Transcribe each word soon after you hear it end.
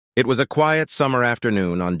It was a quiet summer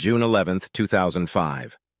afternoon on June 11,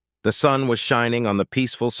 2005. The sun was shining on the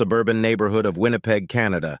peaceful suburban neighborhood of Winnipeg,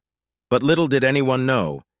 Canada. But little did anyone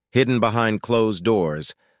know, hidden behind closed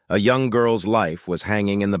doors, a young girl's life was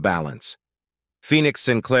hanging in the balance. Phoenix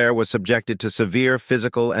Sinclair was subjected to severe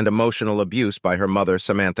physical and emotional abuse by her mother,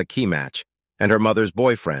 Samantha Kematch, and her mother's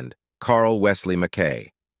boyfriend, Karl McKay.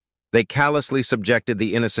 They callously subjected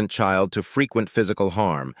the innocent child to frequent physical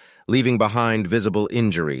harm, leaving behind visible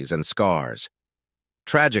injuries and scars.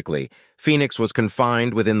 Tragically, Phoenix was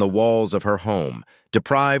confined within the walls of her home,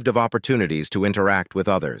 deprived of opportunities to interact with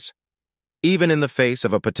others. Even in the face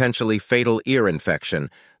of a potentially fatal ear infection,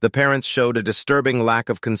 the parents showed a disturbing lack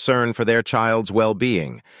of concern for their child's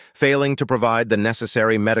well-being, failing to provide the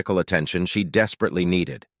necessary medical attention she desperately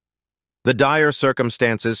needed. The dire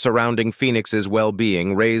circumstances surrounding Phoenix's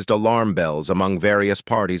well-being raised alarm bells among various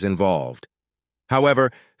parties involved.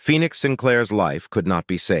 However, Phoenix Sinclair's life could not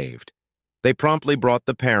be saved. They promptly brought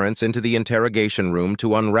the parents into the interrogation room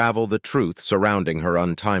to unravel the truth surrounding her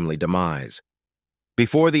untimely demise.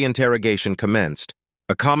 Before the interrogation commenced,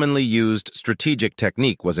 a commonly used strategic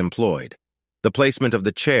technique was employed: the placement of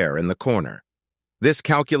the chair in the corner. This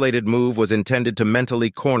calculated move was intended to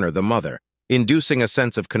mentally corner the mother, inducing a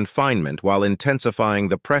sense of confinement while intensifying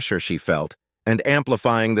the pressure she felt and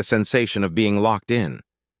amplifying the sensation of being locked in.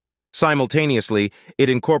 Simultaneously, it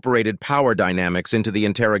incorporated power dynamics into the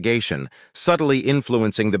interrogation, subtly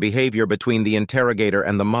influencing the behavior between the interrogator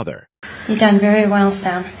and the mother. You've done very well,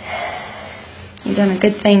 Sam. You've done a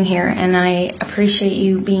good thing here, and I appreciate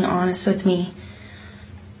you being honest with me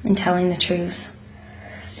and telling the truth.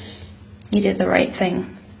 You did the right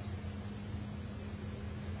thing.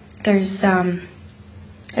 There's a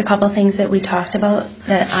couple things that we talked about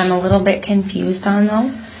that I'm a little bit confused on,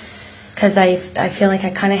 though, because I feel like I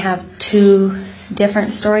kind of have two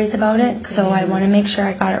different stories about it, so I want to make sure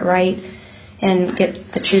I got it right and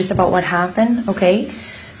get the truth about what happened, okay?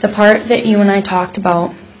 The part that you and I talked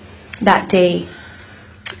about that day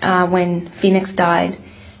when Phoenix died,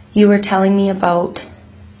 you were telling me about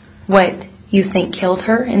what you think killed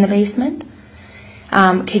her in the basement.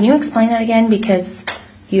 Can you explain that again? Because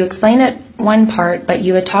you explained it one part, but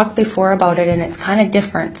you had talked before about it, and it's kind of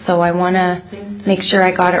different, so I want to make sure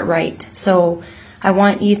I got it right. So I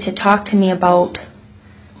want you to talk to me about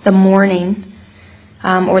the morning,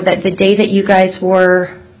 or the day that you guys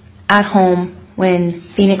were at home when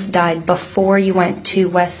Phoenix died, before you went to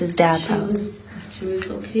Wes's dad's house. She was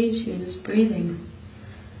okay, she was breathing.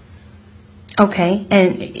 Okay,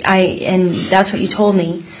 and that's what you told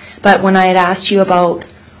me, but when I had asked you about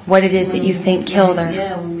what it is that you think killed her.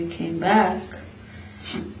 Yeah, when we came back,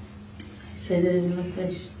 I said it didn't look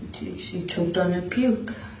like she choked on her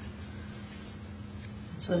puke.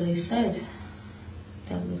 That's what I said.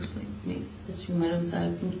 That looks like maybe that she might have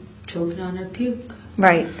died from choking on her puke.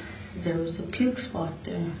 Right. There was a puke spot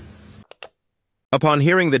there. Upon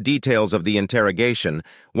hearing the details of the interrogation,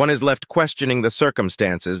 one is left questioning the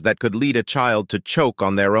circumstances that could lead a child to choke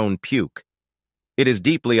on their own puke. It is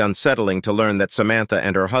deeply unsettling to learn that Samantha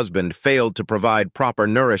and her husband failed to provide proper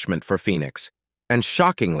nourishment for Phoenix, and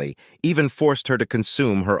shockingly, even forced her to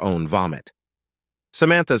consume her own vomit.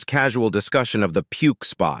 Samantha's casual discussion of the puke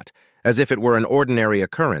spot, as if it were an ordinary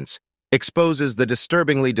occurrence, exposes the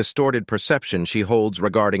disturbingly distorted perception she holds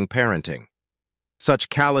regarding parenting. Such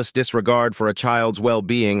callous disregard for a child's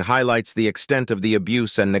well-being highlights the extent of the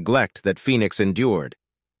abuse and neglect that Phoenix endured,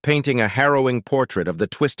 painting a harrowing portrait of the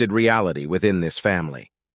twisted reality within this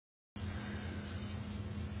family.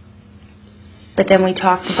 But then we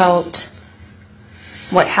talked about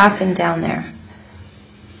what happened down there.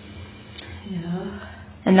 Yeah.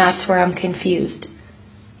 And that's where I'm confused,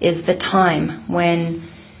 is the time when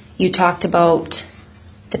you talked about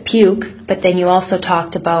the puke, but then you also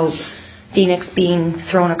talked about Phoenix being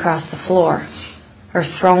thrown across the floor, or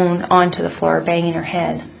thrown onto the floor, banging her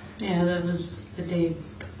head. Yeah, that was the day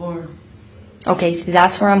before. Okay, so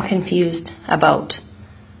that's where I'm confused about,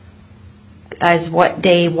 as what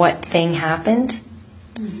day what thing happened.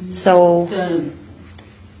 Mm-hmm. So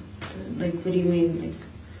like, what do you mean?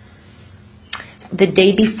 Like, the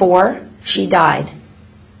day before she died.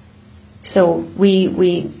 So we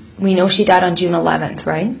know she died on June 11th,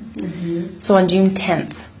 right? mm-hmm. So on June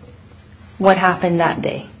 10th, what happened that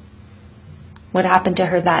day? What happened to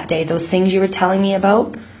her that day? Those things you were telling me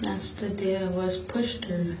about? That's the day I was pushed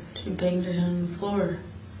her. She banged her head on the floor.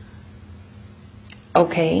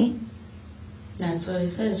 Okay. That's what I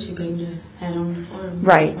said. She banged her head on the floor.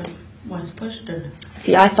 Right. Was pushed her.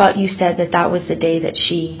 See, I thought you said that was the day that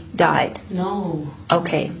she died. No.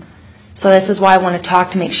 Okay. So this is why I want to talk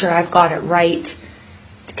to make sure I've got it right.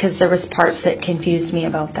 because there was parts that confused me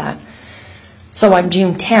about that. So on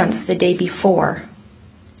June 10th, the day before,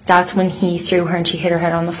 that's when he threw her and she hit her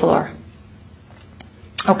head on the floor.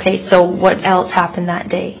 Okay, so what else happened that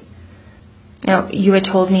day? Now, you had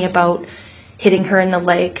told me about hitting her in the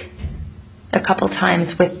leg a couple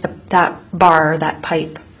times with that bar, that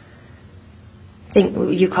pipe. I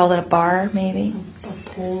think you called it a bar, maybe? A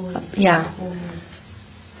pole. Yeah. A pole.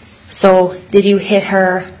 So did you hit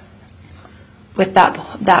her with that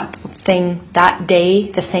thing that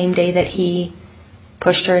day, the same day that he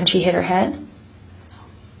pushed her and she hit her head?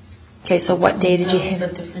 Okay, so what day did you hit her?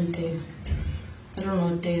 That was a different day. I don't know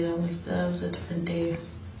what day that was, but that was a different day.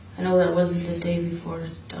 I know that wasn't the day before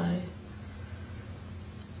she died.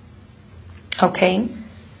 Okay. It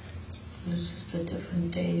was just a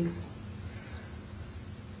different day.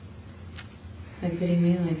 Like, what do you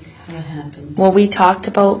mean, like, what happened? Well, we talked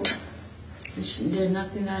about... There's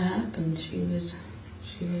nothing that happened. She was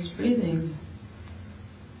breathing.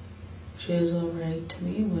 She was all right to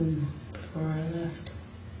me before I left.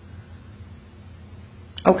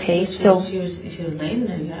 Okay, so... She was laying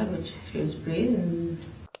there, yeah, but she was breathing.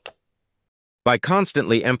 By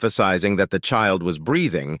constantly emphasizing that the child was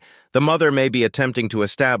breathing, the mother may be attempting to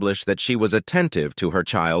establish that she was attentive to her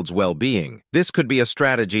child's well-being. This could be a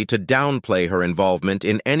strategy to downplay her involvement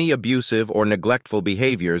in any abusive or neglectful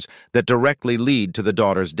behaviors that directly lead to the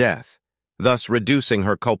daughter's death, thus reducing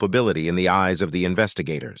her culpability in the eyes of the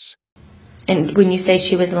investigators. And when you say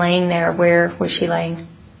she was laying there, where was she laying?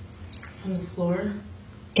 On the floor.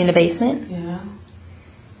 In the basement? Yeah.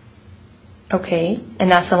 Okay,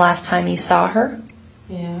 and that's the last time you saw her?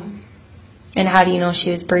 Yeah. And how do you know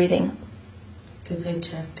she was breathing? Because I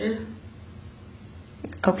checked her.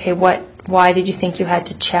 Okay, why did you think you had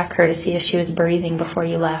to check her to see if she was breathing before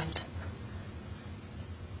you left?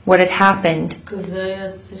 What had happened? Because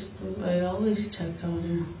I always check on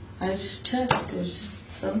her. I just checked. There's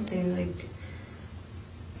just something like...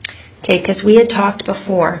 Okay, because we had talked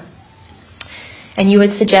before, and you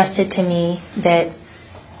had suggested to me that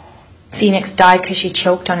Phoenix died because she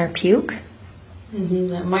choked on her puke?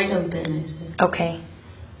 That might have been, I said. Okay.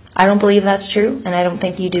 I don't believe that's true, and I don't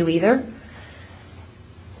think you do either.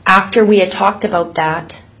 After we had talked about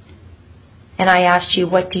that, and I asked you,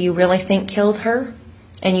 what do you really think killed her?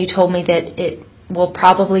 And you told me that it will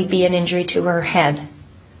probably be an injury to her head.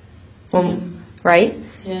 Right?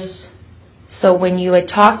 Yes. So when you had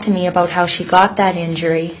talked to me about how she got that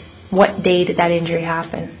injury, what day did that injury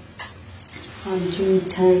happen? On June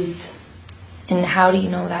 10th. And how do you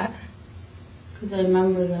know that? Because I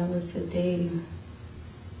remember that was the day.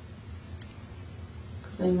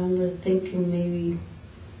 Because I remember thinking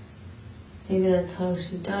maybe that's how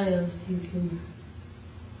she died. I was thinking,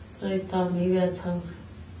 so I thought maybe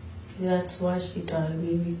that's why she died.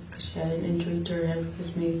 Maybe because she had an injury to her head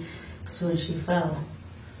because when she fell.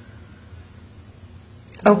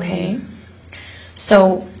 Okay.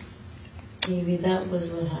 So maybe that was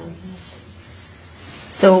what happened.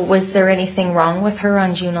 So was there anything wrong with her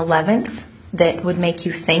on June 11th that would make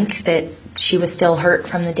you think that she was still hurt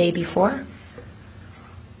from the day before?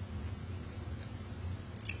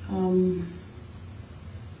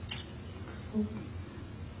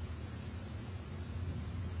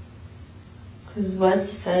 Because Wes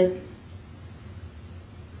said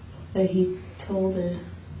that he told her.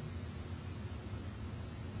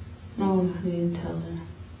 No, he didn't tell her.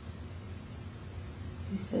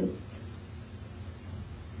 He said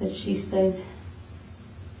that she said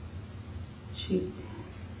she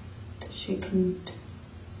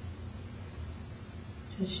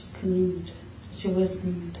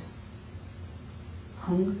wasn't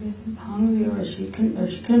hungry, or she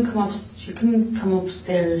couldn't come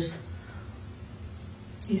upstairs.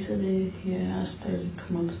 He said that he asked her to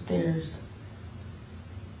come upstairs.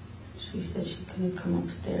 She said she couldn't come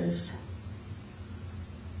upstairs.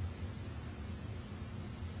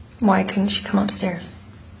 Why couldn't she come upstairs?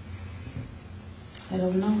 I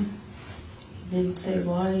don't know. He didn't say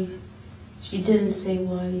why. She didn't say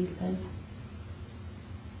why, he said.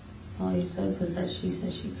 All he said was that she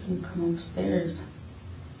said she couldn't come upstairs.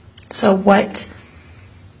 So what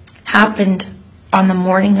happened on the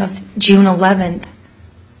morning of June 11th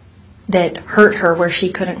that hurt her where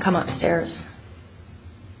she couldn't come upstairs?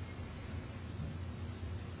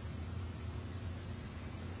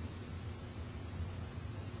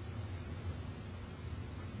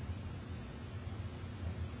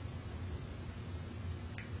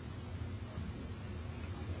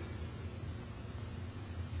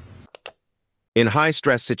 In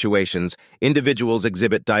high-stress situations, individuals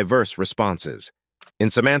exhibit diverse responses. In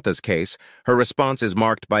Samantha's case, her response is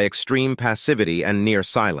marked by extreme passivity and near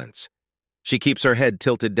silence. She keeps her head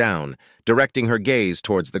tilted down, directing her gaze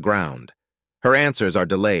towards the ground. Her answers are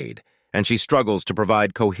delayed, and she struggles to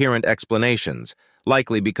provide coherent explanations,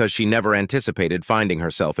 likely because she never anticipated finding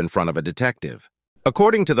herself in front of a detective.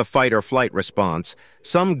 According to the fight-or-flight response,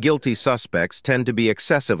 some guilty suspects tend to be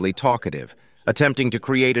excessively talkative, attempting to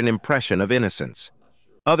create an impression of innocence.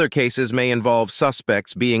 Other cases may involve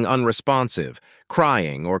suspects being unresponsive,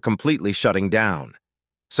 crying, or completely shutting down.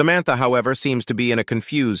 Samantha, however, seems to be in a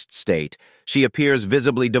confused state. She appears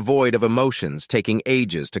visibly devoid of emotions, taking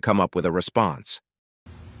ages to come up with a response.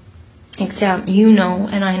 Except you know,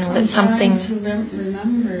 and I know that something... I'm trying to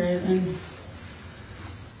remember it, and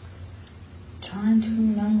trying to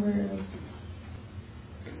remember it.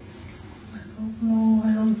 I don't know,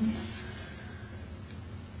 I don't...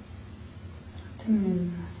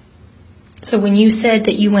 So when you said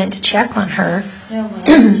that you went to check on her... Yeah, when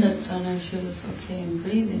I checked on her, she was okay and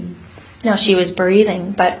breathing. Now she was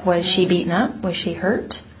breathing, but was she beaten up? Was she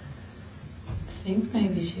hurt? I think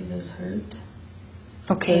maybe she was hurt.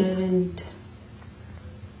 Okay. But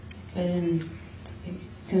I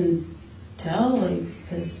couldn't tell,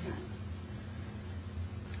 because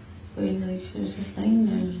she was just laying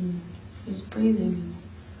there and she was breathing.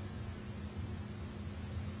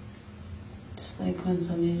 Just like when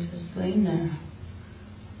somebody's just laying there,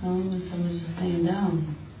 when somebody's just laying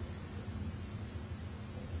down.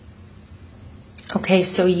 Okay,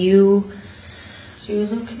 so you... She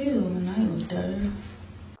was okay though when I looked at her.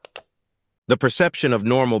 The perception of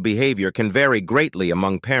normal behavior can vary greatly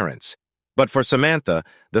among parents, but for Samantha,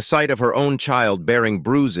 the sight of her own child bearing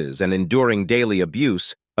bruises and enduring daily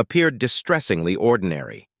abuse appeared distressingly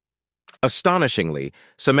ordinary. Astonishingly,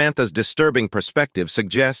 Samantha's disturbing perspective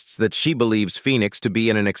suggests that she believes Phoenix to be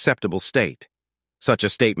in an acceptable state. Such a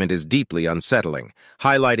statement is deeply unsettling,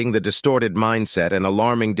 highlighting the distorted mindset and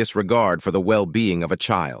alarming disregard for the well-being of a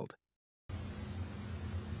child.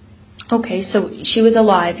 Okay, so she was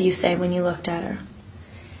alive, you say, when you looked at her.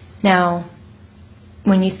 Now,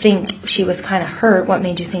 when you think she was kind of hurt, what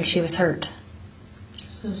made you think she was hurt?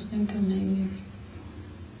 So I was thinking maybe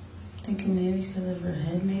because of her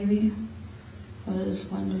head, maybe. I was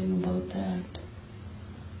just wondering about that.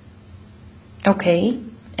 Okay,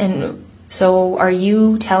 and so are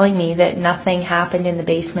you telling me that nothing happened in the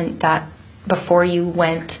basement that before you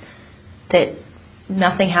went, that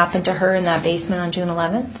nothing happened to her in that basement on June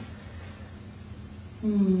 11th?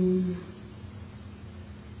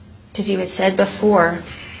 Because you had said before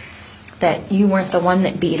that you weren't the one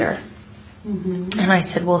that beat her. Mm-hmm. And I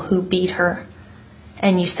said, well, who beat her?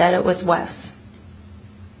 And you said it was Wes.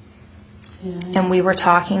 Yeah. And we were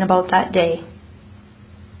talking about that day.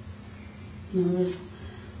 No,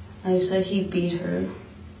 I said he beat her.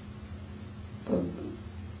 But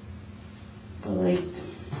like,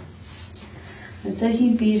 I said he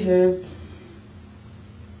beat her.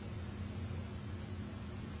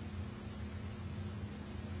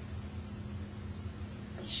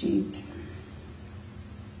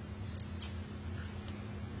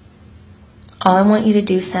 All I want you to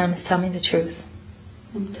do, Sam, is tell me the truth.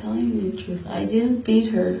 I'm telling you the truth. I didn't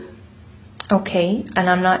beat her. Okay, and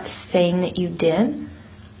I'm not saying that you did.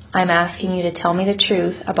 I'm asking you to tell me the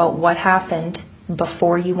truth about what happened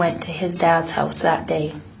before you went to his dad's house that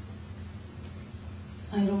day.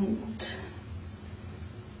 I don't...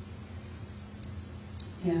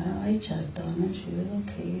 Yeah, I checked on her. She was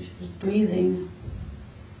okay. She was breathing.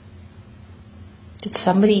 Did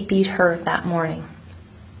somebody beat her that morning?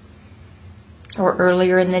 Or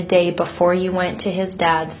earlier in the day before you went to his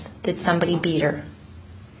dad's, did somebody beat her?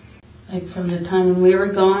 Like from the time when we were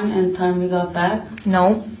gone and the time we got back?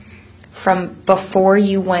 No. From before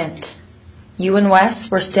you went. You and Wes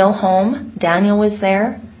were still home. Daniel was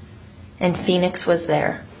there. And Phoenix was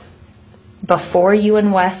there. Before you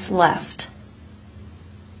and Wes left.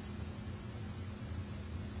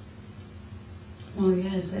 Oh,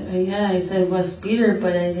 yeah, I said Wes beat her,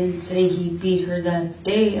 but I didn't say he beat her that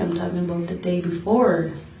day. I'm talking about the day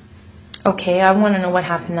before. Okay, I want to know what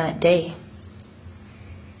happened that day.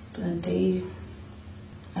 That day,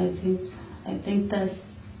 I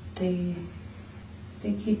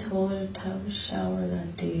think he told her to have a shower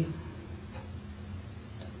that day.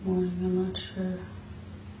 That morning, I'm not sure.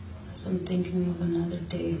 Unless I'm thinking of another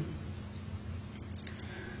day.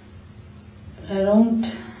 But I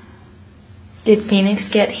don't... Did Phoenix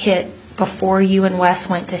get hit before you and Wes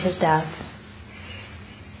went to his dad's?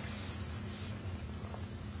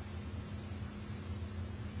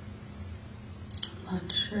 I'm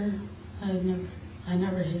not sure. I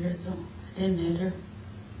never hit her though. I didn't hit her.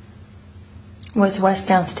 Was Wes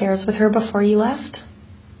downstairs with her before you left?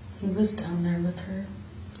 He was down there with her.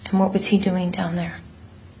 And what was he doing down there?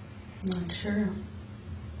 Not sure.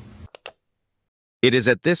 It is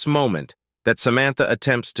at this moment that Samantha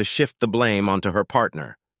attempts to shift the blame onto her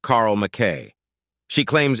partner, Karl McKay. She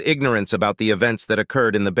claims ignorance about the events that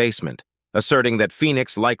occurred in the basement, asserting that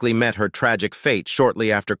Phoenix likely met her tragic fate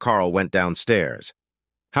shortly after Karl went downstairs.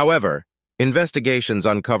 However, investigations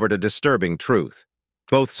uncovered a disturbing truth.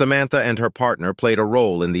 Both Samantha and her partner played a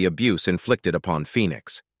role in the abuse inflicted upon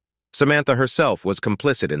Phoenix. Samantha herself was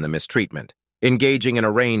complicit in the mistreatment, engaging in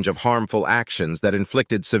a range of harmful actions that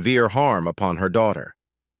inflicted severe harm upon her daughter.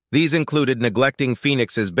 These included neglecting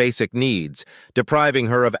Phoenix's basic needs, depriving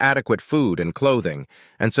her of adequate food and clothing,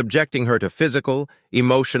 and subjecting her to physical,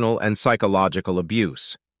 emotional, and psychological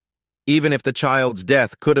abuse. Even if the child's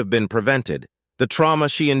death could have been prevented, the trauma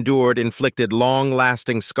she endured inflicted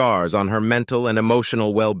long-lasting scars on her mental and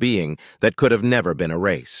emotional well-being that could have never been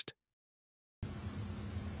erased.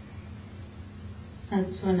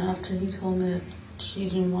 That's when after he told me that she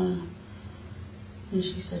didn't want to, and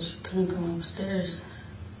she said she couldn't come upstairs.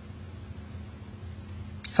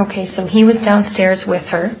 Okay, so he was downstairs with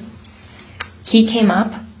her. He came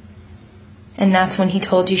up, and that's when he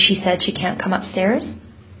told you she said she can't come upstairs?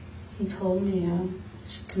 He told me,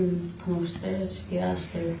 she couldn't come upstairs. He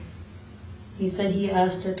asked her. He said he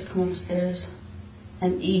asked her to come upstairs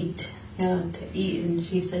and eat. Yeah, to eat, and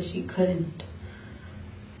she said she couldn't.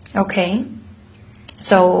 Okay.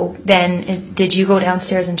 So then, did you go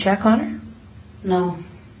downstairs and check on her? No.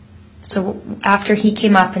 So after he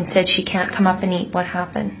came up and said she can't come up and eat, what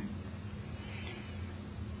happened?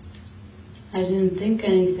 I didn't think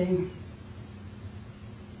anything.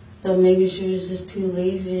 Thought maybe she was just too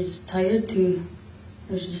lazy or just tired to,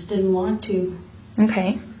 or she just didn't want to.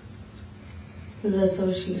 Okay. Because that's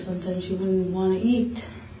how sometimes she wouldn't want to eat.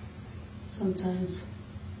 Sometimes.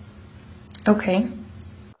 Okay.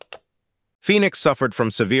 Phoenix suffered from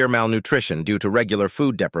severe malnutrition due to regular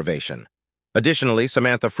food deprivation. Additionally,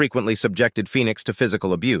 Samantha frequently subjected Phoenix to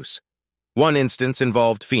physical abuse. One instance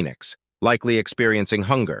involved Phoenix, likely experiencing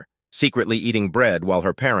hunger, secretly eating bread while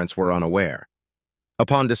her parents were unaware.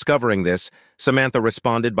 Upon discovering this, Samantha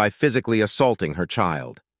responded by physically assaulting her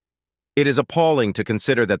child. It is appalling to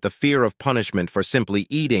consider that the fear of punishment for simply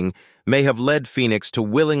eating may have led Phoenix to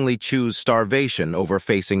willingly choose starvation over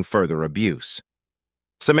facing further abuse.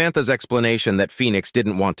 Samantha's explanation that Phoenix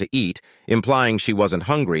didn't want to eat, implying she wasn't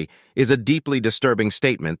hungry, is a deeply disturbing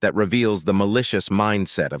statement that reveals the malicious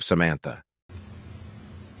mindset of Samantha.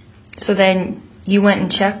 So then you went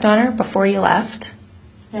and checked on her before you left?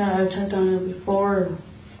 Yeah, I checked on her before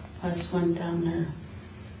I just went down there.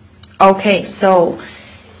 Okay, so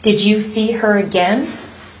did you see her again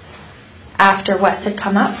after Wes had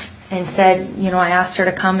come up and said, I asked her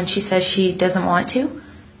to come and she says she doesn't want to?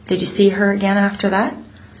 Did you see her again after that?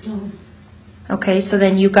 No. Okay, so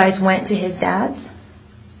then you guys went to his dad's?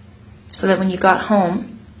 So that when you got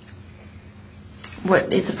home,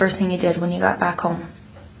 what is the first thing you did when you got back home?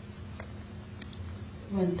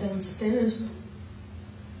 Went downstairs.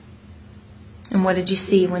 And what did you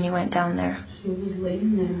see when you went down there? She was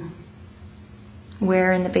laying there.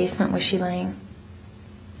 Where in the basement was she laying?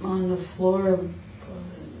 On the floor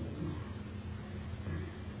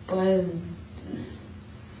by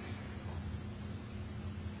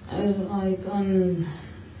like on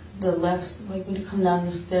the left, like when you come down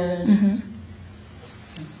the stairs,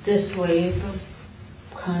 this way,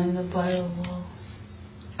 but kind of by a wall.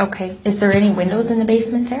 Okay. Is there any windows in the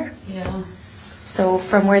basement there? Yeah. So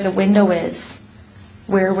from where the window is,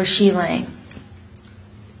 where was she laying?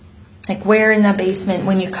 Like where in the basement,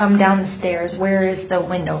 when you come down the stairs, where is the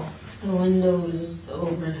window? The window is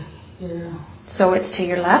over here. So it's to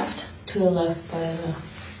your left? To the left by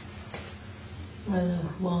the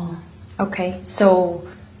wall. Okay, so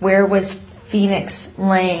where was Phoenix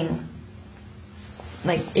laying,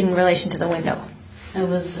 like in relation to the window? It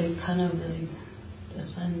was like kind of like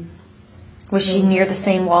this end. Was she near the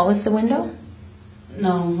same wall as the window?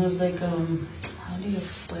 No, it was like how do you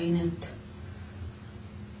explain it?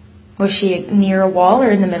 Was she near a wall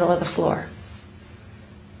or in the middle of the floor?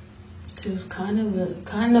 It was kind of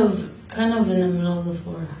in the middle of the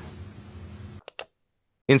floor.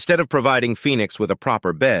 Instead of providing Phoenix with a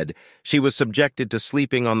proper bed, she was subjected to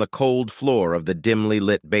sleeping on the cold floor of the dimly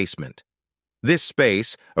lit basement. This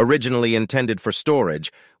space, originally intended for storage,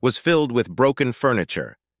 was filled with broken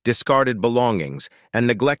furniture, discarded belongings, and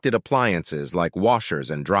neglected appliances like washers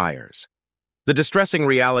and dryers. The distressing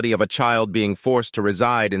reality of a child being forced to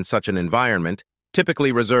reside in such an environment,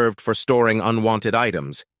 typically reserved for storing unwanted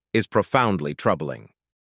items, is profoundly troubling.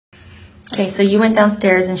 Okay, so you went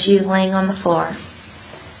downstairs and she's laying on the floor.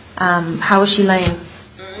 How was she laying?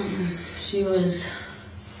 She was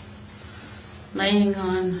laying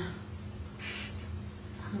on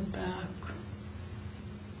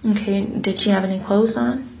Okay, did she have any clothes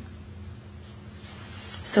on?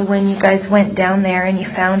 So when you guys went down there and you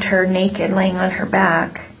found her naked laying on her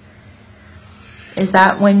back, is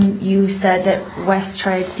that when you said that Wes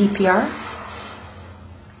tried CPR?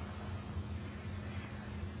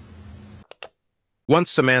 Once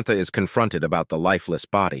Samantha is confronted about the lifeless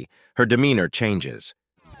body, her demeanor changes.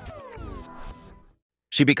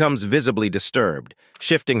 She becomes visibly disturbed,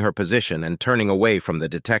 shifting her position and turning away from the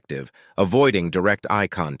detective, avoiding direct eye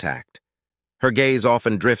contact. Her gaze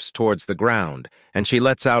often drifts towards the ground, and she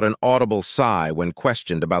lets out an audible sigh when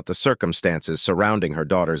questioned about the circumstances surrounding her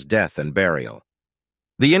daughter's death and burial.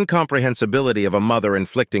 The incomprehensibility of a mother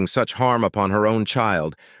inflicting such harm upon her own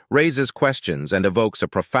child raises questions and evokes a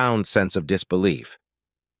profound sense of disbelief.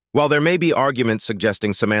 While there may be arguments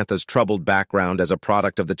suggesting Samantha's troubled background as a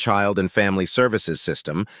product of the Child and Family Services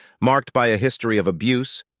system, marked by a history of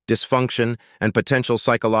abuse, dysfunction, and potential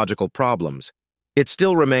psychological problems, it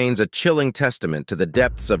still remains a chilling testament to the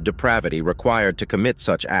depths of depravity required to commit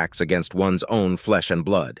such acts against one's own flesh and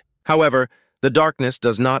blood. However, the darkness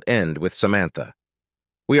does not end with Samantha.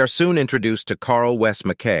 We are soon introduced to Karl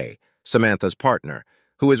McKay, Samantha's partner,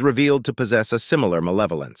 who is revealed to possess a similar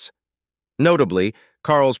malevolence. Notably,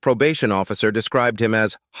 Karl's probation officer described him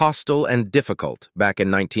as hostile and difficult back in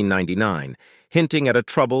 1999, hinting at a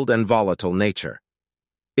troubled and volatile nature.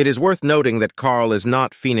 It is worth noting that Karl is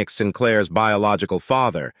not Phoenix Sinclair's biological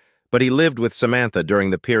father, but he lived with Samantha during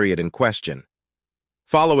the period in question.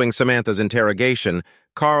 Following Samantha's interrogation,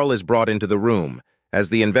 Karl is brought into the room, as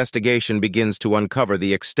the investigation begins to uncover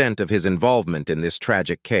the extent of his involvement in this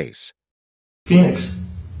tragic case. Phoenix.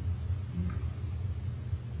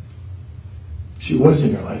 She was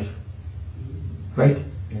in your life, right?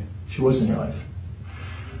 Yeah. She was in your life.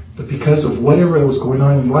 But because of whatever was going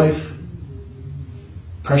on in life,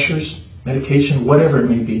 pressures, medication, whatever it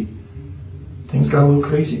may be, things got a little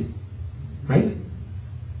crazy, right?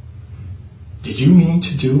 Did you mean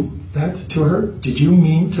to do that to her? Did you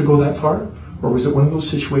mean to go that far? Or was it one of those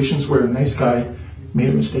situations where a nice guy made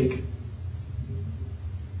a mistake?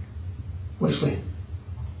 Wesley,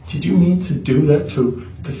 did you mean to do that to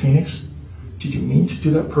Phoenix? Did you mean to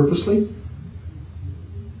do that purposely?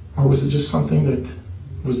 Or was it just something that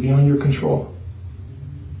was beyond your control?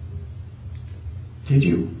 Did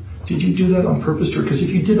you do that on purpose to her? Because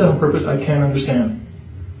if you did that on purpose, I can't understand.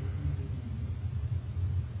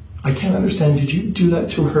 I can't understand. Did you do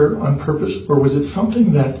that to her on purpose? Or was it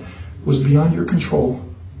something that was beyond your control?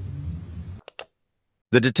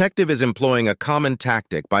 The detective is employing a common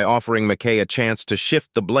tactic by offering McKay a chance to shift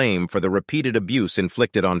the blame for the repeated abuse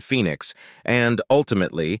inflicted on Phoenix and,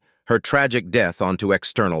 ultimately, her tragic death onto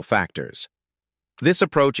external factors. This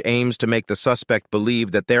approach aims to make the suspect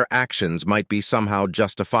believe that their actions might be somehow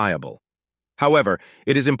justifiable. However,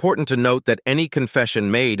 it is important to note that any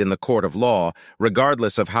confession made in the court of law,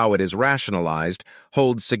 regardless of how it is rationalized,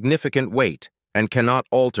 holds significant weight and cannot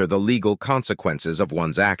alter the legal consequences of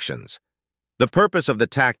one's actions. The purpose of the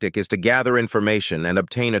tactic is to gather information and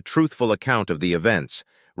obtain a truthful account of the events,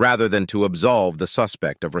 rather than to absolve the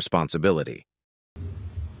suspect of responsibility.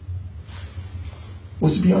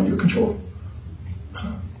 Was it beyond your control?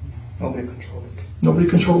 Huh? Nobody controlled it. Nobody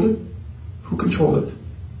controlled it? Who controlled it?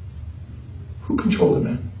 Who controlled it,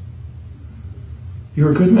 man?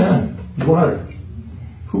 You're a good man. You are.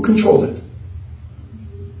 Who controlled it?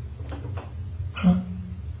 Huh?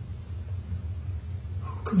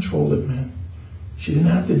 Who controlled it, man? She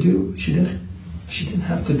didn't have to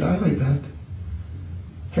die like that.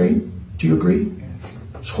 Harry, do you agree? Yes.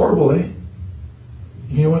 It's horrible, eh?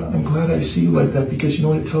 You know what? I'm glad I see you like that, because you know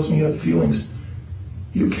what it tells me? You have feelings.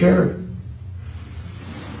 You care.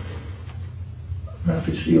 I'm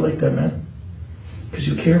happy to see you like that, man. Because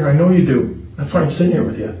you care. I know you do. That's why I'm sitting here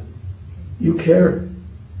with you. You care.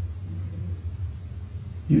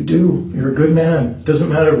 You do. You're a good man. It doesn't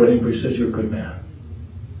matter what anybody says, you're a good man.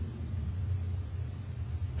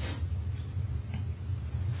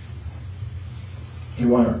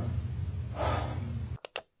 You are.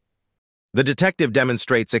 The detective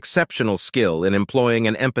demonstrates exceptional skill in employing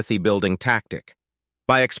an empathy-building tactic.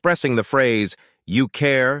 By expressing the phrase, "You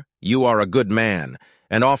care, you are a good man,"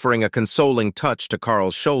 and offering a consoling touch to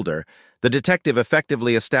Karl's shoulder, the detective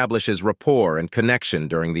effectively establishes rapport and connection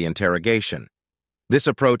during the interrogation. This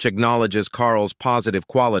approach acknowledges Karl's positive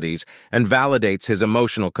qualities and validates his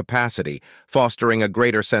emotional capacity, fostering a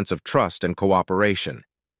greater sense of trust and cooperation.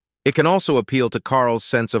 It can also appeal to Karl's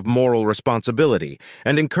sense of moral responsibility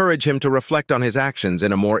and encourage him to reflect on his actions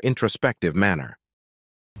in a more introspective manner.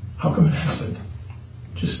 How come it happened?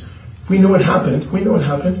 We know it happened. We know it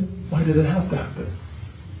happened. Why did it have to happen?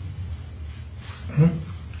 I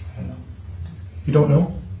don't know. You don't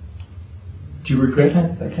know? Do you regret?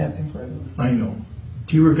 I can't think right now. I know.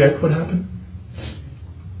 Do you regret what happened?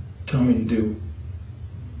 Tell me you do.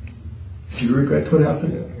 Do you regret what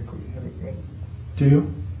happened? Yeah, I regret. Do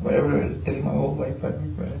you? Whatever I did in my whole life, I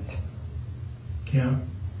regret it. Yeah.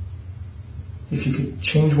 If you could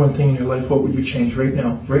change one thing in your life, what would you change right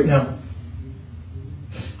now? Right now.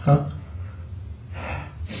 Huh?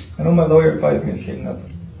 I know my lawyer advised me to say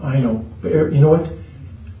nothing. I know. But you know what?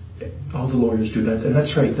 All the lawyers do that. And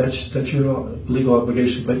that's right. That's your legal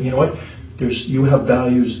obligation. But you know what? You have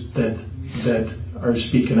values that are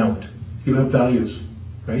speaking out. You have values,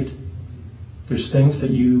 right? There's things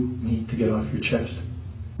that you need to get off your chest.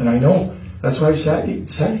 And I know. That's why I sat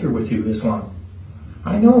here with you this long.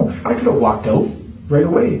 I know. I could have walked out right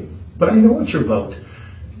away. But I know what you're about.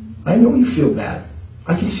 I know you feel bad.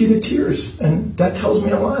 I can see the tears. And that tells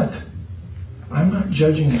me a lot. I'm not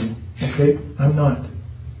judging you, okay? I'm not.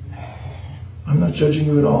 I'm not judging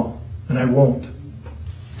you at all. And I won't.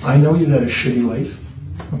 I know you've had a shitty life,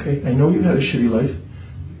 okay? I know you've had a shitty life.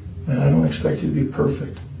 And I don't expect you to be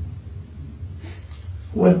perfect.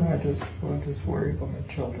 What? I just worry about my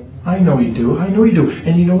children. I know you do. I know you do.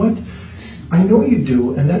 And you know what? I know you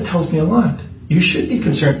do, and that tells me a lot. You should be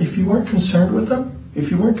concerned. If you weren't concerned with them,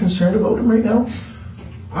 if you weren't concerned about them right now,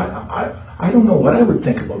 I don't know what I would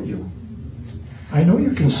think about you. I know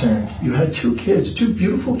you're concerned. You had 2 kids, 2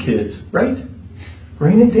 beautiful kids, right?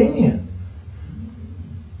 Rain and Damien.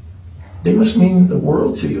 They must mean the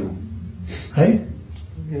world to you. Hey?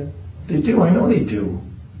 Yeah. They do. I know they do.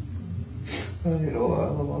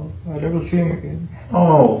 I'll never see him again.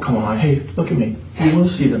 Oh, come on. Hey, look at me. You will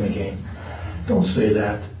see them again. Don't say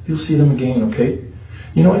that. You'll see them again, okay?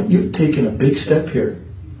 You know what? You've taken a big step here,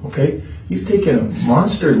 okay? You've taken a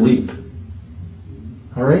monster leap.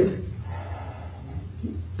 All right?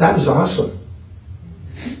 That is awesome.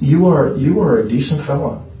 You are a decent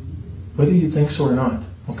fella, whether you think so or not,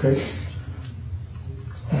 okay?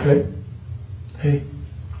 Okay? Hey.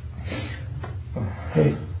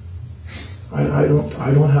 Hey. I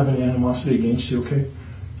don't have any animosity against you, okay?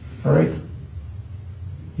 All right?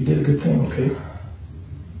 You did a good thing, okay?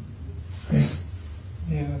 Hey.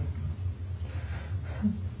 Yeah.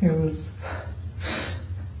 It was.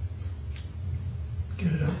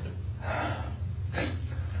 Get it out.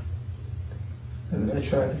 And I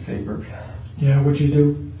tried to save her. Yeah, what'd you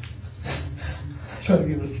do? I tried to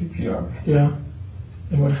give her CPR. Yeah.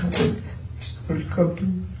 And what happened? But it come to.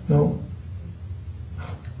 No.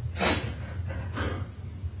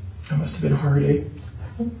 That must have been hard, eh?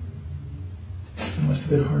 That must have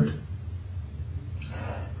been hard.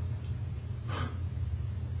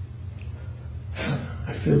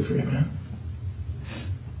 I feel for you, man.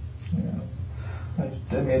 Yeah.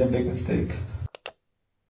 I made a big mistake.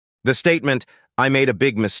 The statement, "I made a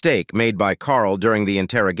big mistake," made by Karl during the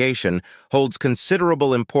interrogation holds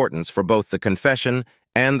considerable importance for both the confession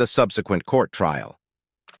and the subsequent court trial.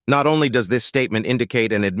 Not only does this statement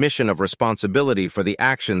indicate an admission of responsibility for the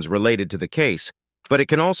actions related to the case, but it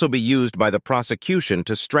can also be used by the prosecution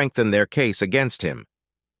to strengthen their case against him.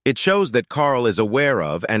 It shows that Karl is aware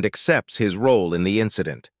of and accepts his role in the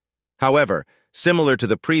incident. However, similar to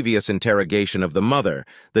the previous interrogation of the mother,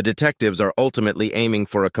 the detectives are ultimately aiming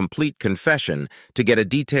for a complete confession to get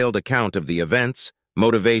a detailed account of the events,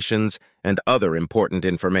 motivations, and other important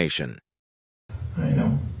information. I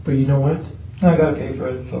know. But you know what? I gotta pay for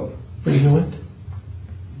it, so. But you know what?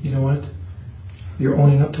 You know what? You're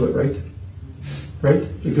owning up to it, right?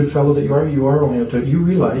 Right? The good fellow that you are owning up to it. You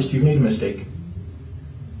realized you made a mistake.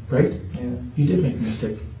 Right? Yeah. You did make a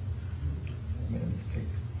mistake. I made a mistake.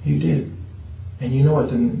 You did. And you know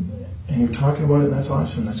it, and you're talking about it, and that's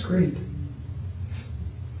awesome. That's great.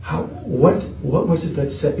 What was it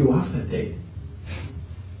that set you off that day?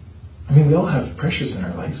 I mean, we all have pressures in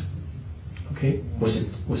our life. Okay? Was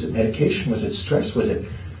it medication? Was it stress? Was it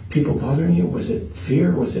people bothering you? Was it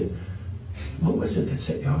fear? What was it that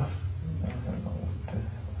set you off? I don't know what the.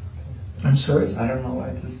 I'm sorry? I don't know. I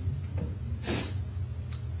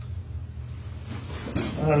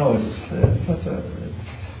don't know. It's such a.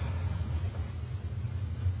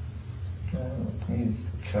 To me,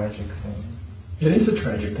 it's a tragic thing. It is a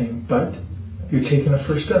tragic thing, but you're taking a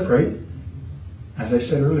first step, right? As I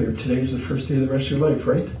said earlier, today is the first day of the rest of your life,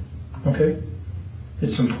 right? Okay?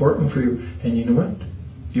 It's important for you, and you know what?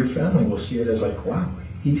 Your family will see it as like, wow,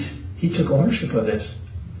 he took ownership of this.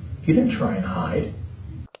 He didn't try and hide.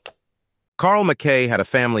 Karl McKay had a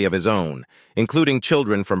family of his own, including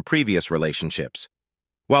children from previous relationships.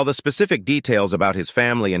 While the specific details about his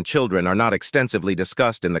family and children are not extensively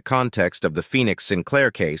discussed in the context of the Phoenix Sinclair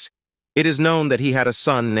case, it is known that he had a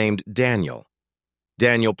son named Daniel.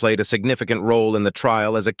 Daniel played a significant role in the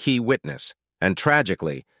trial as a key witness, and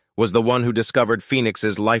tragically, was the one who discovered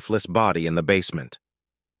Phoenix's lifeless body in the basement.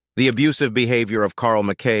 The abusive behavior of Karl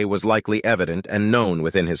McKay was likely evident and known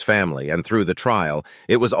within his family, and through the trial,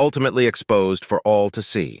 it was ultimately exposed for all to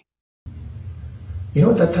see. You know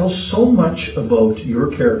what, that tells so much about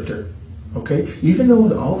your character, okay? Even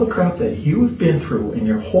though all the crap that you've been through in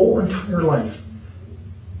your whole entire life,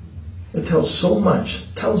 it tells so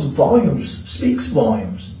much, tells volumes, speaks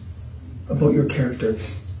volumes about your character.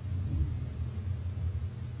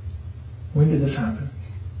 When did this happen?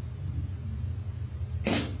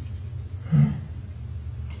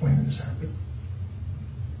 When did this happen?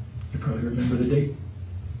 You probably remember the date.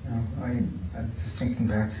 No, I'm just thinking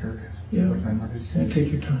back here. Yeah. What my mother said. You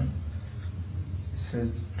take your time. She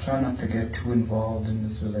says, try not to get too involved in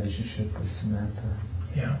this relationship with Samantha.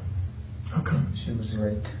 Yeah. How come? She was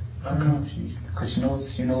right. How come? Because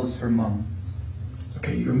she knows her mom.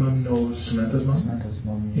 Okay, your mom knows Samantha's mom? Samantha's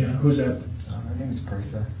mom. Yeah, who's that? Her name is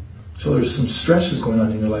Bertha. So there's some stresses going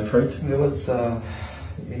on in your life, right? It was,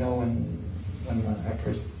 you know, when I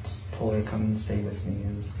first told her to come and stay with me,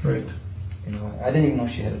 and Right. you know, I didn't even know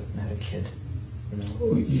she had a kid. You know.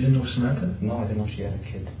 Oh, you didn't know Samantha? No, I didn't know she had a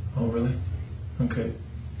kid. Oh, really? Okay.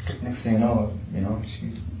 Next thing you know,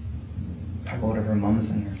 I go to her mom's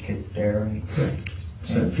and her kid's there. And, Right.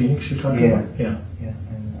 Is that Phoenix you're talking about? Yeah. Yeah,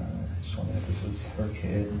 and she told me that this was her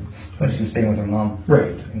kid, but she was staying with her mom.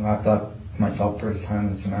 Right. You know, I thought myself first time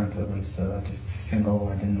that Samantha was just single.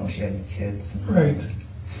 I didn't know she had any kids. And, Right.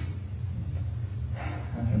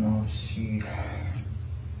 I don't know.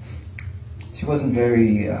 She wasn't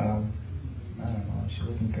very. I don't know. She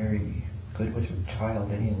wasn't very good with her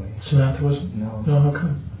child anyway. Samantha wasn't? No. No, how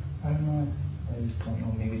come? I don't know. I just don't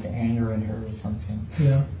know. Maybe the anger in her or something.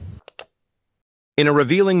 Yeah. In a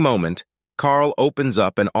revealing moment, Karl opens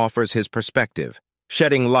up and offers his perspective,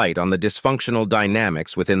 shedding light on the dysfunctional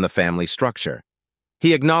dynamics within the family structure.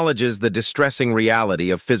 He acknowledges the distressing reality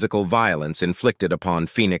of physical violence inflicted upon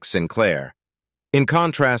Phoenix Sinclair. In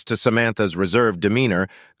contrast to Samantha's reserved demeanor,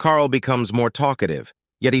 Karl becomes more talkative,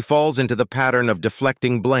 yet he falls into the pattern of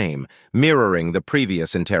deflecting blame, mirroring the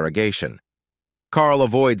previous interrogation. Karl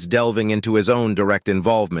avoids delving into his own direct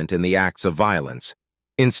involvement in the acts of violence.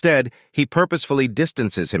 Instead, he purposefully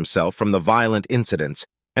distances himself from the violent incidents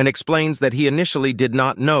and explains that he initially did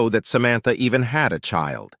not know that Samantha even had a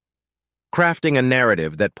child, crafting a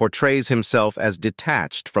narrative that portrays himself as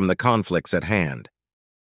detached from the conflicts at hand.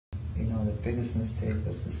 You know, the biggest mistake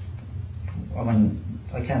was this.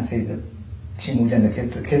 I can't say that she moved in.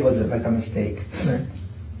 The kid was like a mistake. Right.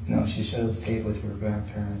 You know, she should have stayed with her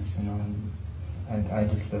grandparents. You know, and I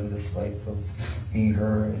just lived this life of me,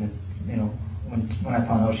 her, and you know, when I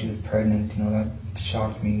found out she was pregnant, you know, that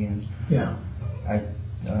shocked me, and Yeah. I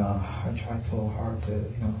tried so hard to,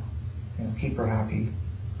 you know, keep her happy.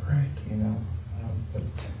 Right. You know, but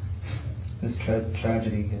this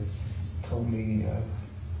tragedy has totally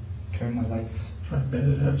turned my life. I bet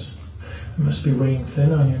it has. It must be weighing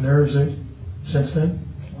thin on your nerves, since then?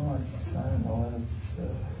 No, I don't know,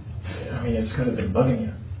 I mean, it's got to be bugging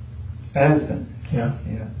you. it has been. Yeah.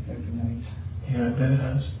 Yeah, every night. Yeah, I bet it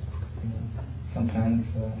has. You know,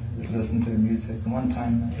 sometimes just listen to the music. And one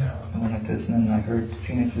time Yeah. I went like this, and then I heard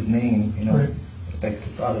Phoenix's name, you know, Right. like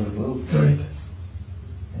it's out of the blue. Right.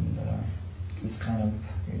 And just kind of,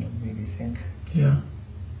 you know, made me think, Yeah.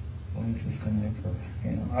 when is this going to occur?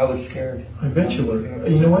 You know, I was scared. I bet you was were.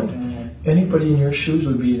 scared. You know what? Yeah. Anybody in your shoes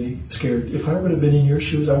would be scared. If I would have been in your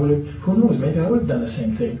shoes, I would have, who knows, maybe I would have done the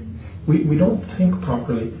same thing. We don't think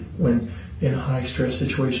properly when in high stress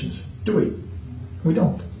situations, do we? We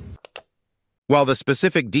don't. While the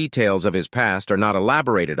specific details of his past are not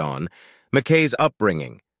elaborated on, McKay's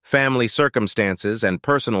upbringing, family circumstances, and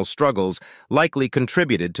personal struggles likely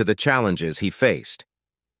contributed to the challenges he faced.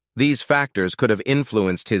 These factors could have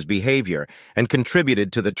influenced his behavior and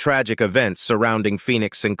contributed to the tragic events surrounding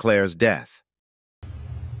Phoenix Sinclair's death.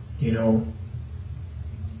 You know,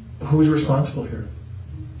 who's responsible here?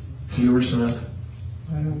 You or Samantha?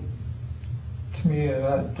 To me,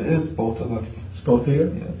 it's both of us. It's both of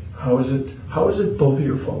you? Yes. How is it both of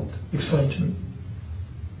your fault? Explain to me.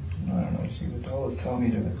 I don't know. She would always tell me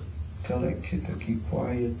to tell that kid to keep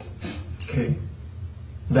quiet. Okay.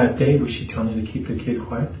 That day, was she telling you to keep the kid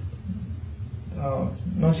quiet?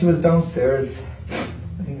 No, she was downstairs.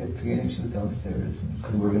 I think at the beginning she was downstairs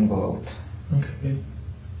because we were going to go out Okay.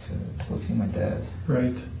 to go see my dad.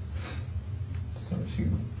 Right. So she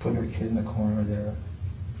put her kid in the corner there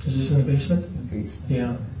Is this in the basement? in the basement.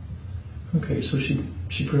 Yeah. Okay, so she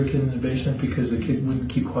put her kid in the basement because the kid wouldn't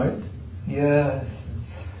keep quiet? Yeah.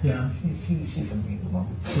 Yeah. She's a mean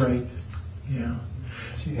woman. Right. Yeah.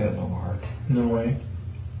 She had no heart. No way.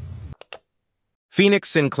 Phoenix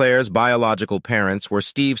Sinclair's biological parents were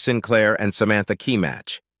Steve Sinclair and Samantha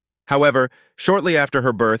Kematch. However, shortly after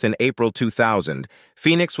her birth in April 2000,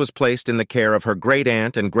 Phoenix was placed in the care of her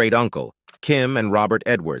great-aunt and great-uncle, Kim and Robert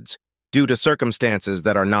Edwards, due to circumstances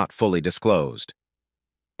that are not fully disclosed.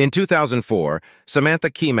 In 2004, Samantha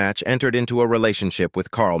Kematch entered into a relationship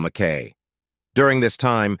with Karl McKay. During this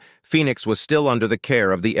time, Phoenix was still under the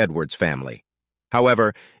care of the Edwards family.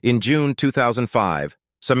 However, in June 2005,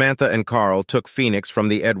 Samantha and Karl took Phoenix from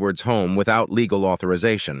the Edwards home without legal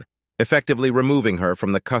authorization, effectively removing her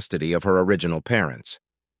from the custody of her original parents.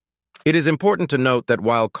 It is important to note that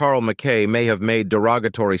while Karl McKay may have made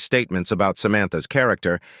derogatory statements about Samantha's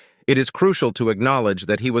character, it is crucial to acknowledge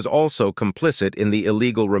that he was also complicit in the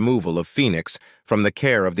illegal removal of Phoenix from the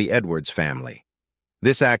care of the Edwards family.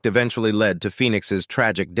 This act eventually led to Phoenix's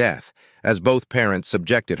tragic death, as both parents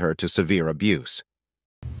subjected her to severe abuse.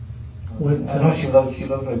 I know she loves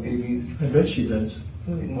my babies. I bet she does.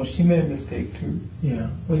 Well, she made a mistake too. Yeah.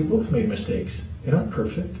 Well, you both made mistakes. You're not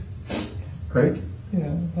perfect. Right?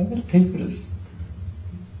 Yeah, I gotta pay for this.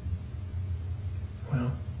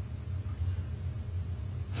 Well,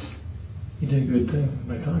 you did a good thing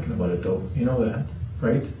by talking about it, though. You know that,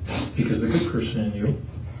 right? Because the good person in you,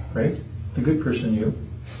 right? The good person in you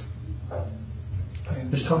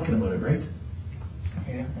is talking about it, right?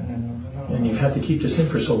 Yeah, and you've had to keep this in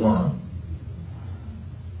for so long.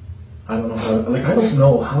 I don't know how, I don't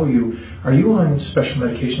know how are you on special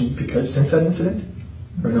medication because since that incident?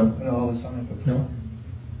 Or no? No, I was on it before. No?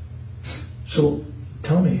 So,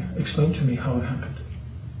 explain to me how it happened.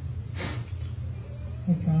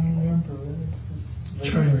 I can't remember.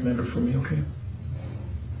 Try and remember for me, okay?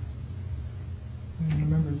 I don't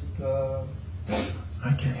remember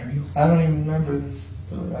I can't hear you. I don't even remember this.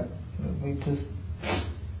 We just,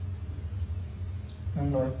 I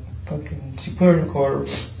don't know, she put her in the corner,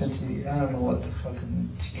 and I don't know what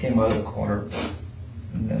the she came out of the corner.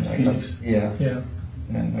 And then Phoenix? Yeah. Yeah.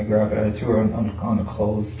 And then I grabbed her, I threw her on the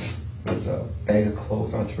clothes. There was a bag of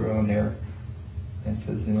clothes, I threw her on there. And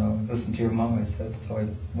says, listen to your mom, I said. So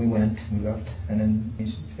we went, we left, and then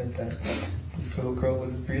she said that this little girl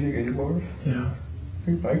wasn't breathing anymore. Yeah.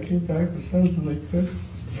 I came back, the sounds like that.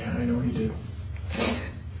 Yeah, I know you did.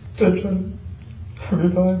 I tried to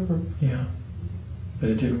revive her. Yeah. But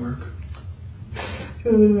it didn't work.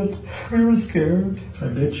 And then we were scared. I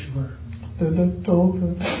bet you were. And I told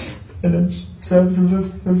her. And then Sam said,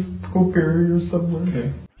 let's go bury her somewhere.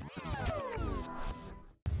 Okay.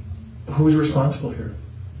 Who was responsible here?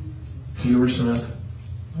 You or Samantha?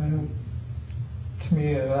 To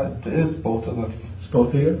me, it's both of us. It's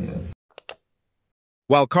both of you? Yes.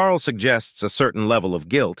 While Karl suggests a certain level of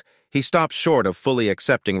guilt, he stops short of fully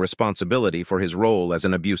accepting responsibility for his role as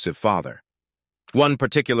an abusive father. One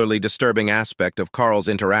particularly disturbing aspect of Karl's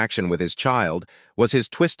interaction with his child was his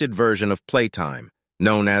twisted version of playtime,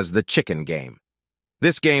 known as the chicken game.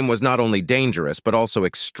 This game was not only dangerous but also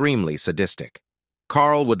extremely sadistic.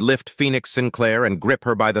 Karl would lift Phoenix Sinclair and grip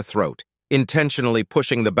her by the throat, intentionally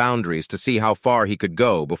pushing the boundaries to see how far he could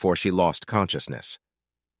go before she lost consciousness.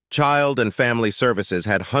 Child and Family Services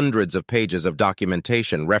had hundreds of pages of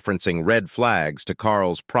documentation referencing red flags to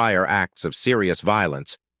Karl's prior acts of serious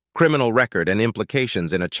violence, criminal record, and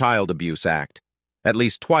implications in a child abuse act. At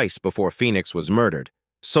least twice before Phoenix was murdered,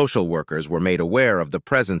 social workers were made aware of the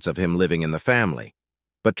presence of him living in the family.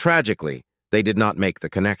 But tragically, they did not make the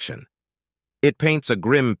connection. It paints a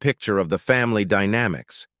grim picture of the family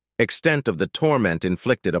dynamics, extent of the torment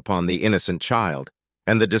inflicted upon the innocent child,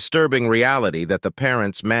 and the disturbing reality that the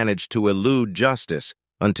parents managed to elude justice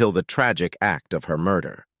until the tragic act of her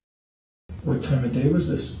murder. What time of day was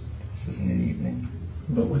this? This is in the evening.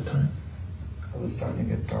 About what time? It was starting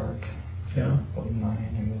to get dark. Yeah? About 9,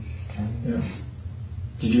 I guess, 10. Yeah.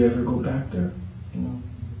 Did you ever go back there? No.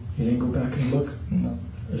 You didn't go back and look? No.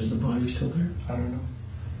 Is the body still there? I don't know.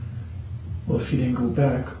 Well, if you didn't go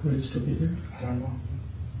back, would it still be there? I don't know.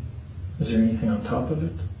 Is there anything on top of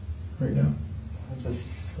it right now?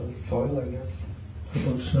 Just soil, I guess. How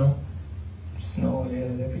about snow? Snow, yeah,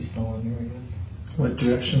 there'd be snow in there, I guess. What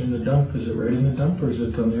direction in the dump? Is it right in the dump or is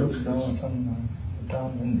it on the outskirts? No, it's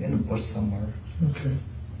down in the bush somewhere. Okay.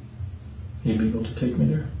 You'd be able to take me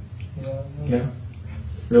there? Yeah. Yeah?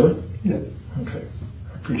 Really? Yeah. Okay.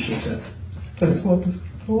 I appreciate that. I just want this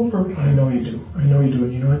over. I know you do. I know you do.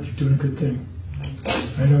 And you know what? You're doing a good thing.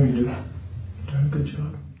 I know you do. You're doing a good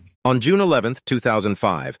job. On June 11,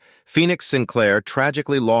 2005, Phoenix Sinclair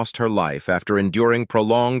tragically lost her life after enduring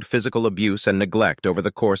prolonged physical abuse and neglect over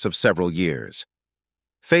the course of several years.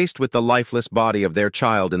 Faced with the lifeless body of their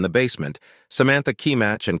child in the basement, Samantha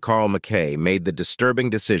Kematch and Karl McKay made the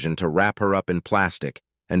disturbing decision to wrap her up in plastic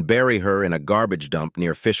and bury her in a garbage dump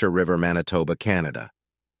near Fisher River, Manitoba, Canada.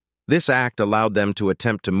 This act allowed them to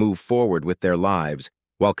attempt to move forward with their lives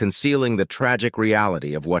while concealing the tragic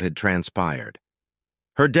reality of what had transpired.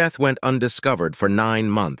 Her death went undiscovered for 9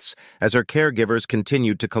 months as her caregivers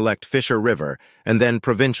continued to collect Fisher River and then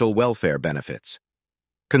provincial welfare benefits.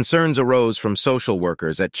 Concerns arose from social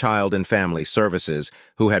workers at Child and Family Services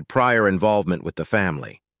who had prior involvement with the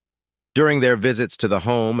family. During their visits to the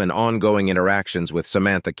home and ongoing interactions with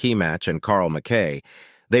Samantha Kematch and Karl McKay,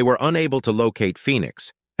 they were unable to locate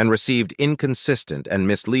Phoenix and received inconsistent and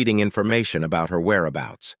misleading information about her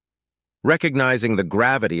whereabouts. Recognizing the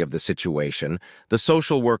gravity of the situation, the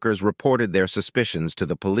social workers reported their suspicions to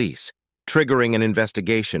the police, triggering an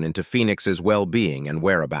investigation into Phoenix's well-being and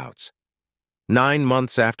whereabouts. 9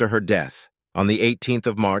 months after her death, on the 18th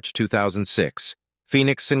of March 2006,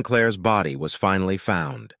 Phoenix Sinclair's body was finally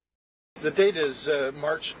found. The date is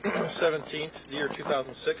March 17th, the year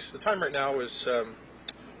 2006. The time right now is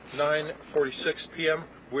 9:46 p.m.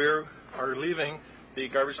 We are leaving the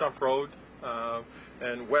garbage dump road,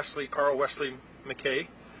 and Karl McKay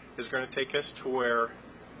is going to take us to where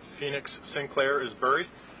Phoenix Sinclair is buried.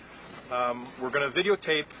 We're going to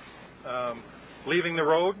videotape leaving the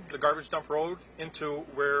road, the garbage dump road, into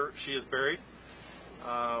where she is buried.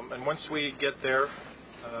 And once we get there,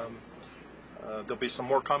 there'll be some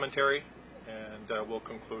more commentary, and we'll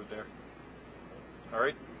conclude there. All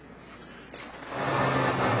right?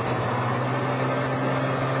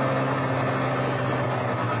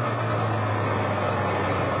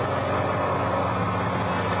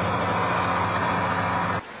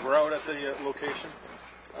 We're out at the location.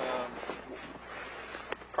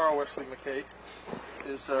 Karl McKay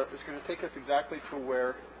is going to take us exactly to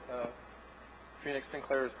where Phoenix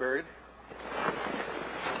Sinclair is buried.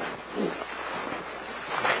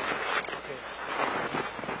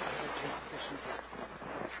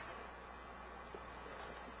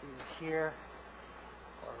 It's either here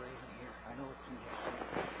or right in here. I know it's in here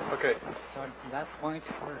somewhere. Okay. So from that point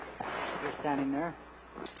where you're standing there.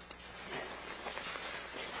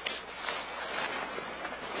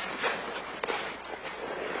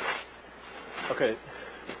 Okay.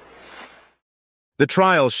 The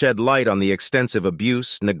trial shed light on the extensive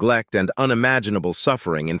abuse, neglect, and unimaginable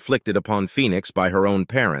suffering inflicted upon Phoenix by her own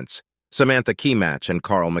parents, Samantha Kematch and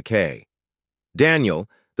Karl McKay. Daniel,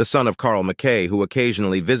 the son of Karl McKay who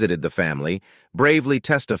occasionally visited the family, bravely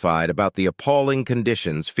testified about the appalling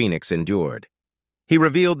conditions Phoenix endured. He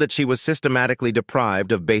revealed that she was systematically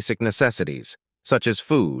deprived of basic necessities, such as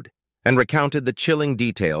food, and recounted the chilling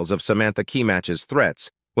details of Samantha Kematch's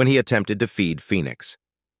threats when he attempted to feed Phoenix.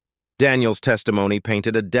 Daniel's testimony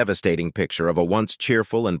painted a devastating picture of a once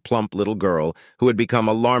cheerful and plump little girl who had become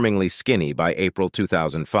alarmingly skinny by April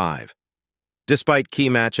 2005. Despite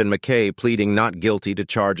Kematch and McKay pleading not guilty to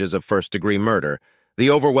charges of first-degree murder, the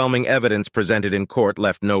overwhelming evidence presented in court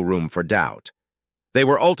left no room for doubt. They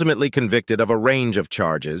were ultimately convicted of a range of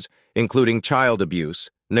charges, including child abuse,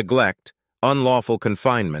 neglect, unlawful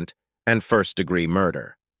confinement, and first-degree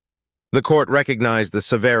murder. The court recognized the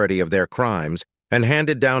severity of their crimes and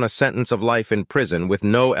handed down a sentence of life in prison with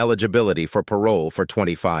no eligibility for parole for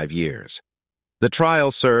 25 years. The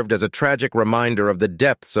trial served as a tragic reminder of the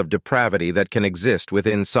depths of depravity that can exist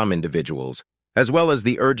within some individuals, as well as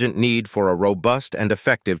the urgent need for a robust and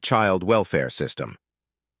effective child welfare system.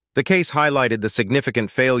 The case highlighted the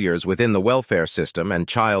significant failures within the welfare system and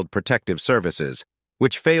child protective services,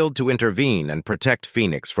 which failed to intervene and protect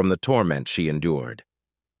Phoenix from the torment she endured.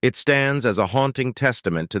 It stands as a haunting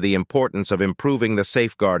testament to the importance of improving the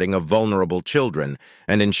safeguarding of vulnerable children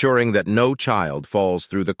and ensuring that no child falls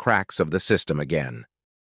through the cracks of the system again.